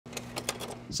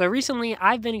So recently,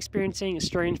 I've been experiencing a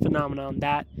strange phenomenon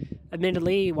that,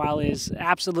 admittedly, while is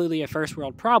absolutely a first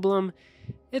world problem,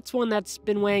 it's one that's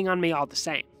been weighing on me all the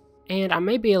same. And I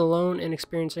may be alone in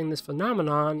experiencing this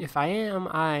phenomenon. If I am,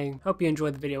 I hope you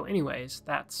enjoy the video anyways.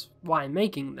 That's why I'm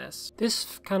making this.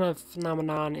 This kind of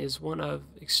phenomenon is one of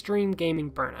extreme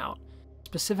gaming burnout,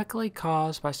 specifically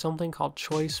caused by something called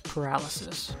choice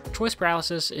paralysis. Choice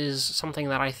paralysis is something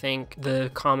that I think the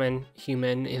common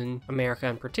human in America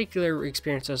in particular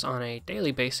experiences on a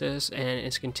daily basis and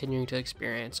is continuing to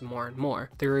experience more and more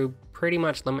through pretty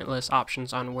much limitless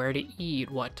options on where to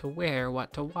eat, what to wear,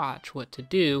 what to watch, what to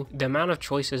do. The amount of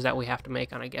choices that we have to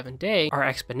make on a given day are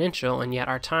exponential, and yet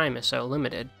our time is so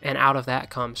limited. And out of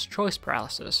that comes choice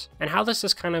paralysis. And how this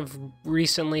has kind of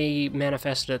recently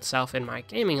manifested itself in my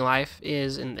gaming life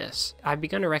is in this. I've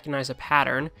begun to recognize a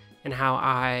pattern in how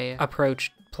I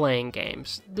approach playing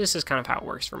games. This is kind of how it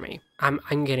works for me.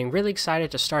 I'm getting really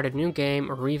excited to start a new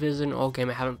game or revisit an old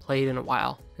game I haven't played in a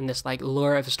while, in this like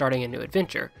lure of starting a new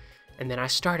adventure. And then I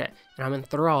start it, and I'm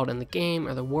enthralled in the game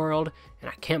or the world, and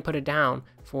I can't put it down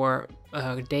for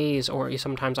days or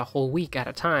sometimes a whole week at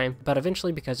a time. But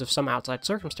eventually, because of some outside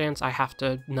circumstance, I have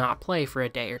to not play for a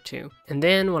day or two. And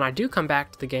then when I do come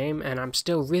back to the game and I'm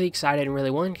still really excited and really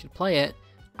wanting to play it,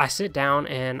 I sit down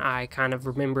and I kind of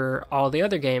remember all the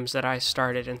other games that I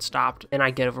started and stopped, and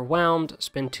I get overwhelmed,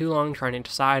 spend too long trying to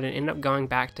decide, and end up going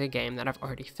back to a game that I've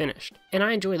already finished. And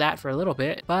I enjoy that for a little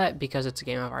bit, but because it's a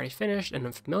game I've already finished and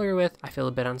I'm familiar with, I feel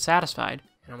a bit unsatisfied.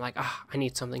 And I'm like, I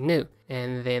need something new.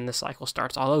 And then the cycle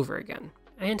starts all over again.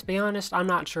 And to be honest, I'm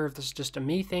not sure if this is just a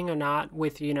me thing or not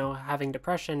with, having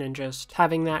depression and just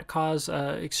having that cause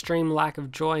extreme lack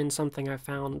of joy in something I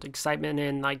found excitement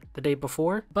in like the day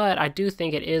before. But I do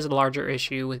think it is a larger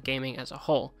issue with gaming as a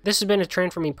whole. This has been a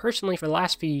trend for me personally for the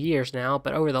last few years now,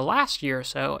 but over the last year or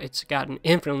so, it's gotten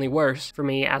infinitely worse for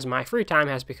me as my free time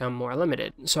has become more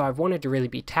limited. So I've wanted to really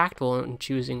be tactful in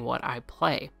choosing what I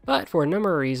play. But for a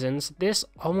number of reasons, this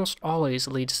almost always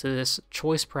leads to this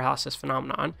choice paralysis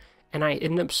phenomenon, and I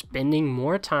end up spending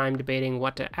more time debating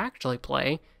what to actually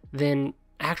play than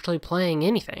actually playing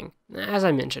anything. As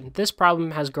I mentioned, this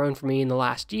problem has grown for me in the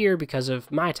last year because of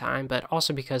my time, but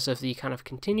also because of the kind of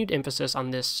continued emphasis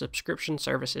on this subscription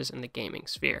services in the gaming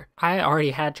sphere. I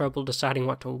already had trouble deciding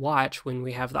what to watch when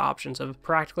we have the options of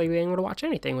practically being able to watch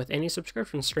anything with any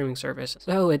subscription streaming service,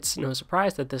 so it's no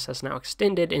surprise that this has now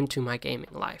extended into my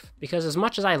gaming life. Because as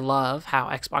much as I love how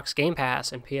Xbox Game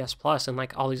Pass and PS Plus and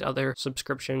like all these other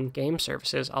subscription game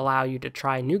services allow you to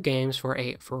try new games for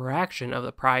a fraction of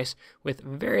the price with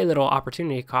very little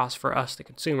opportunity cost for us, the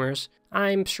consumers,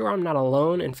 I'm sure I'm not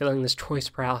alone in feeling this choice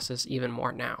paralysis even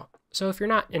more now. So if you're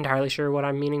not entirely sure what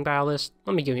I'm meaning by all this,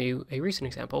 let me give you a recent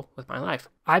example with my life.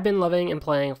 I've been loving and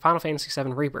playing Final Fantasy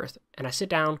VII Rebirth, and I sit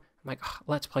down, I'm like,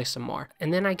 let's play some more.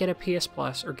 And then I get a PS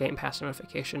Plus or Game Pass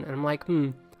notification, and I'm like,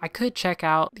 I could check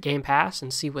out the Game Pass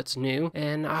and see what's new,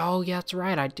 and oh yeah, that's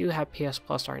right, I do have PS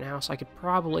Plus right now, so I could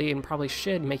probably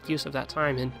should make use of that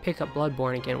time and pick up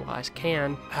Bloodborne again while I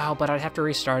can. Oh, but I'd have to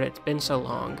restart it, it's been so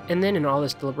long. And then in all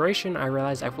this deliberation, I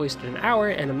realize I've wasted an hour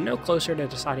and I'm no closer to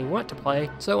deciding what to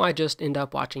play, so I just end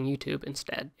up watching YouTube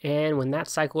instead. And when that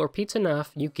cycle repeats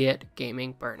enough, you get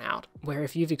gaming burnout, where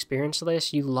if you've experienced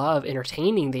this, you love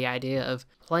entertaining the idea of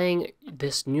playing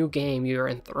this new game you're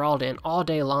enthralled in all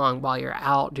day long while you're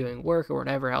out doing work or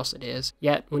whatever else it is.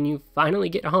 Yet when you finally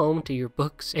get home to your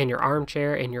books and your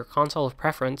armchair and your console of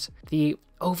preference, the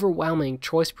overwhelming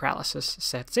choice paralysis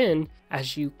sets in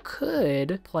as you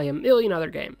could play a million other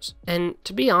games. And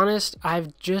to be honest,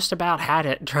 I've just about had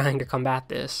it trying to combat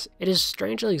this. It is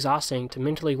strangely exhausting to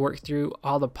mentally work through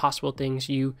all the possible things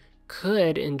you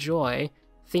could enjoy,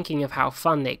 thinking of how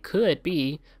fun they could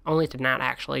be, only to not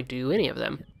actually do any of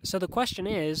them. So the question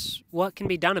is, what can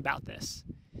be done about this?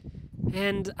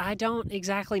 And I don't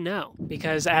exactly know,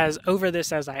 because as over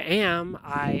this as I am,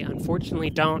 I unfortunately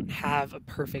don't have a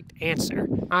perfect answer.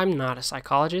 I'm not a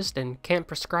psychologist and can't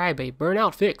prescribe a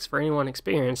burnout fix for anyone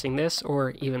experiencing this,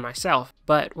 or even myself.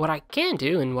 But what I can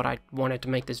do, and what I wanted to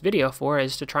make this video for,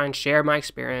 is to try and share my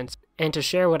experience and to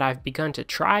share what I've begun to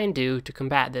try and do to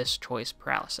combat this choice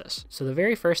paralysis. So the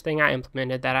very first thing I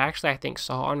implemented that I think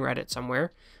saw on Reddit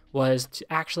somewhere was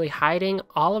actually hiding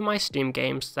all of my Steam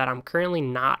games that I'm currently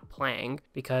not playing,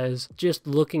 because just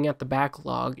looking at the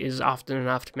backlog is often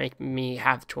enough to make me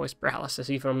have choice paralysis.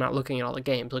 Even if I'm not looking at all the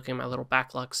games, looking at my little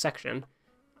backlog section,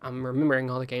 I'm remembering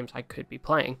all the games I could be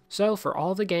playing. So for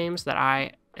all the games that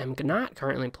I am not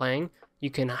currently playing, you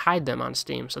can hide them on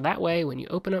Steam. So that way, when you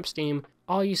open up Steam,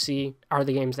 all you see are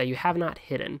the games that you have not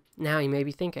hidden. Now you may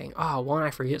be thinking, oh, won't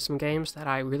I forget some games that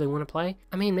I really want to play?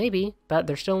 I mean, maybe, but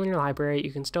they're still in your library.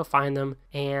 You can still find them,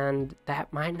 and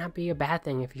that might not be a bad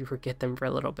thing if you forget them for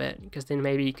a little bit, because then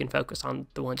maybe you can focus on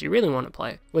the ones you really want to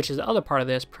play, which is the other part of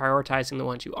this, prioritizing the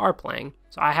ones you are playing.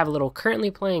 So I have a little currently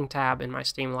playing tab in my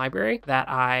Steam library that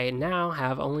I now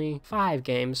have only 5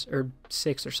 games or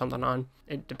 6 or something on.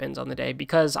 It depends on the day,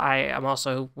 because I am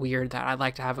also weird that I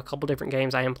like to have a couple different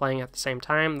games I am playing at the same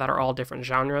time that are all different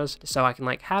genres, so I can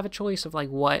like have a choice of like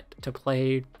what to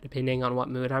play depending on what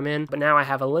mood I'm in. But now I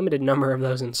have a limited number of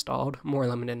those installed, more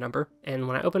limited number, and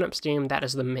when I open up Steam, that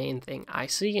is the main thing I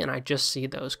see, and I just see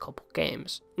those couple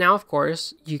games. Now, of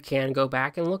course, you can go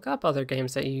back and look up other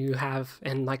games that you have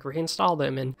and like reinstall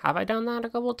them, and have I done that a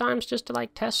couple of times just to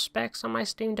like test specs on my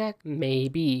Steam Deck?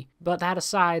 Maybe. But that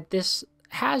aside, this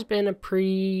has been a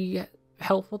pretty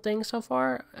helpful thing so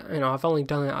far. I've only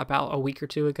done it about a week or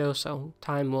 2 ago, so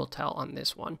time will tell on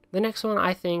this one. The next one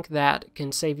I think that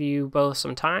can save you both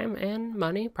some time and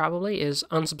money probably is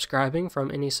unsubscribing from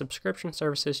any subscription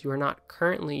services you are not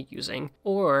currently using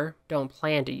or don't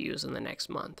plan to use in the next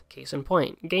month. Case in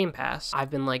point, Game Pass. I've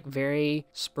been like very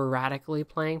sporadically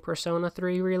playing Persona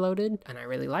 3 Reloaded, and I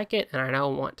really like it, and I now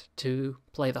want to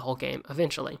play the whole game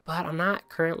eventually. But I'm not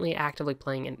currently actively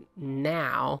playing it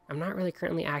now. I'm not really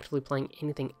currently actively playing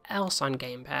anything else on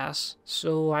Game Pass,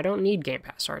 so I don't need Game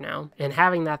Pass right now. And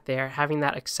having that there, having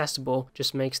that accessible,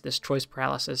 just makes this choice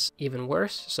paralysis even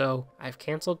worse. So I've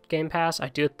canceled Game Pass. I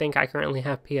do think I currently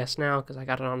have PS Now because I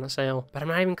got it on the sale, but I'm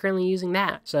not even currently using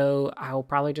that. So I will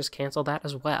probably just cancel that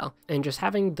as well. And just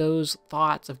having those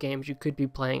thoughts of games you could be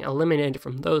playing eliminated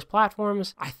from those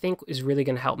platforms, I think is really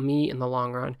going to help me in the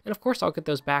long run. And of course, I'll get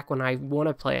those back when I want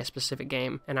to play a specific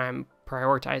game and I'm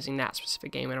prioritizing that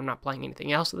specific game and I'm not playing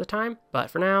anything else at the time. But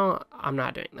for now, I'm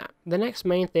not doing that. The next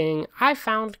main thing I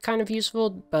found kind of useful,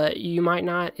 but you might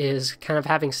not, is kind of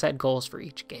having set goals for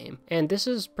each game. And this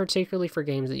is particularly for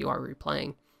games that you are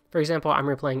replaying. For example, I'm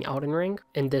replaying Elden Ring,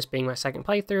 and this being my second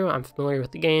playthrough, I'm familiar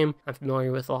with the game, I'm familiar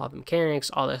with a lot of the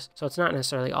mechanics, all this, so it's not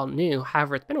necessarily all new.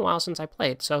 However, it's been a while since I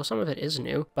played, so some of it is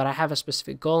new, but I have a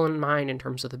specific goal in mind in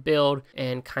terms of the build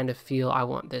and kind of feel I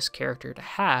want this character to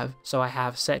have. So I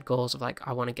have set goals of like,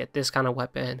 I want to get this kind of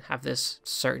weapon, have this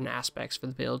certain aspects for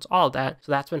the builds, all of that.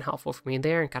 So that's been helpful for me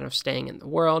there and kind of staying in the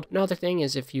world. Another thing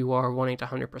is if you are wanting to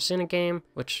 100% a game,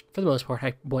 which for the most part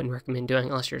I wouldn't recommend doing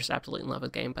unless you're just absolutely in love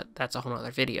with the game, but that's a whole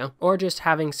other video. Or just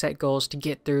having set goals to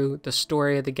get through the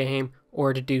story of the game,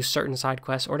 or to do certain side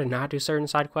quests, or to not do certain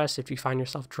side quests if you find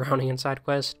yourself drowning in side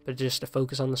quests, but just to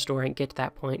focus on the story and get to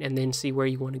that point and then see where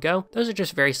you want to go. Those are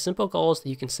just very simple goals that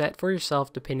you can set for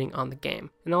yourself depending on the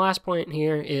game. And the last point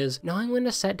here is knowing when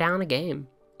to set down a game.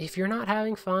 If you're not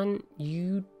having fun,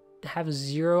 you have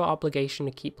zero obligation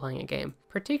to keep playing a game,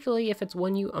 particularly if it's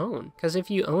one you own, because if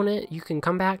you own it, you can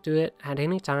come back to it at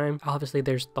any time. Obviously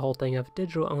there's the whole thing of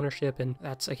digital ownership, and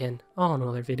that's again all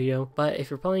another video, but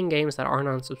if you're playing games that aren't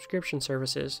on subscription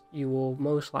services, you will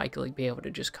most likely be able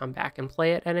to just come back and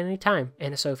play it at any time.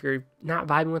 And so if you're not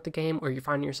vibing with the game, or you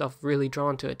find yourself really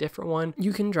drawn to a different one,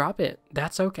 you can drop it.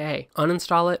 That's okay.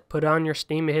 Uninstall it, put it on your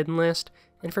Steam hidden list,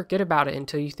 and forget about it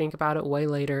until you think about it way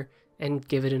later and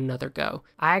give it another go.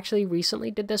 I actually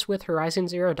recently did this with Horizon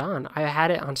Zero Dawn. I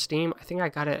had it on Steam. I think I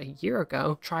got it a year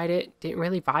ago. Tried it, didn't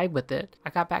really vibe with it.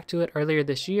 I got back to it earlier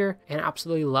this year and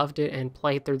absolutely loved it and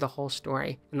played through the whole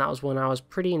story. And that was one I was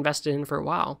pretty invested in for a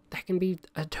while. That can be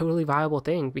a totally viable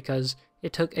thing because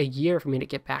it took a year for me to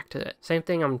get back to it. Same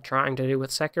thing I'm trying to do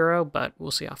with Sekiro, but we'll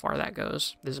see how far that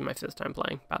goes. This is my 5th time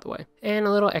playing, by the way. And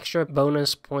a little extra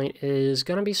bonus point is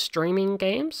gonna be streaming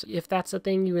games. If that's the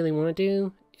thing you really want to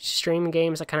do, streaming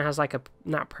games that kind of has like a,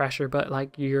 not pressure, but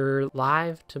like you're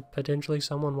live to potentially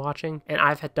someone watching. And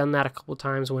I've had done that a couple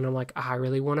times when I'm like, I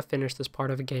really want to finish this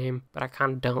part of a game, but I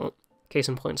kind of don't. Case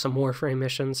in point, some Warframe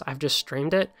missions, I've just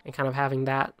streamed it, and kind of having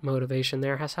that motivation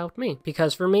there has helped me.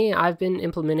 Because for me, I've been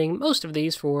implementing most of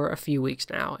these for a few weeks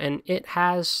now, and it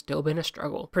has still been a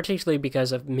struggle, particularly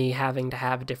because of me having to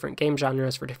have different game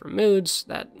genres for different moods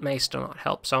that may still not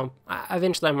help. So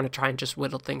eventually I'm going to try and just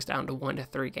whittle things down to 1 to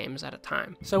 3 games at a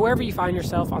time. So wherever you find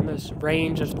yourself on this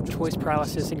range of choice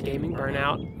paralysis and gaming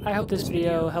burnout, I hope this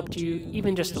video helped you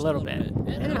even just a little bit.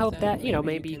 And I hope that,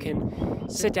 maybe you can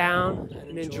sit down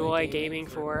and enjoy gaming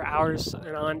for hours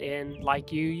and on end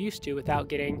like you used to without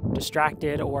getting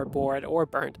distracted or bored or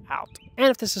burnt out. And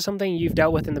if this is something you've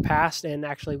dealt with in the past and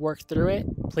actually worked through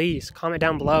it, please comment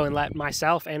down below and let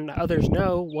myself and others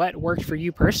know what worked for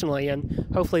you personally, and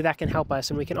hopefully that can help us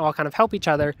and we can all kind of help each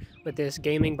other with this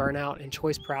gaming burnout and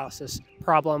choice paralysis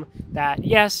problem that,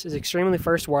 yes, is extremely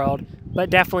first world, but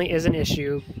definitely is an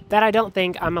issue that I don't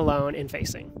think I'm alone in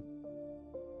facing.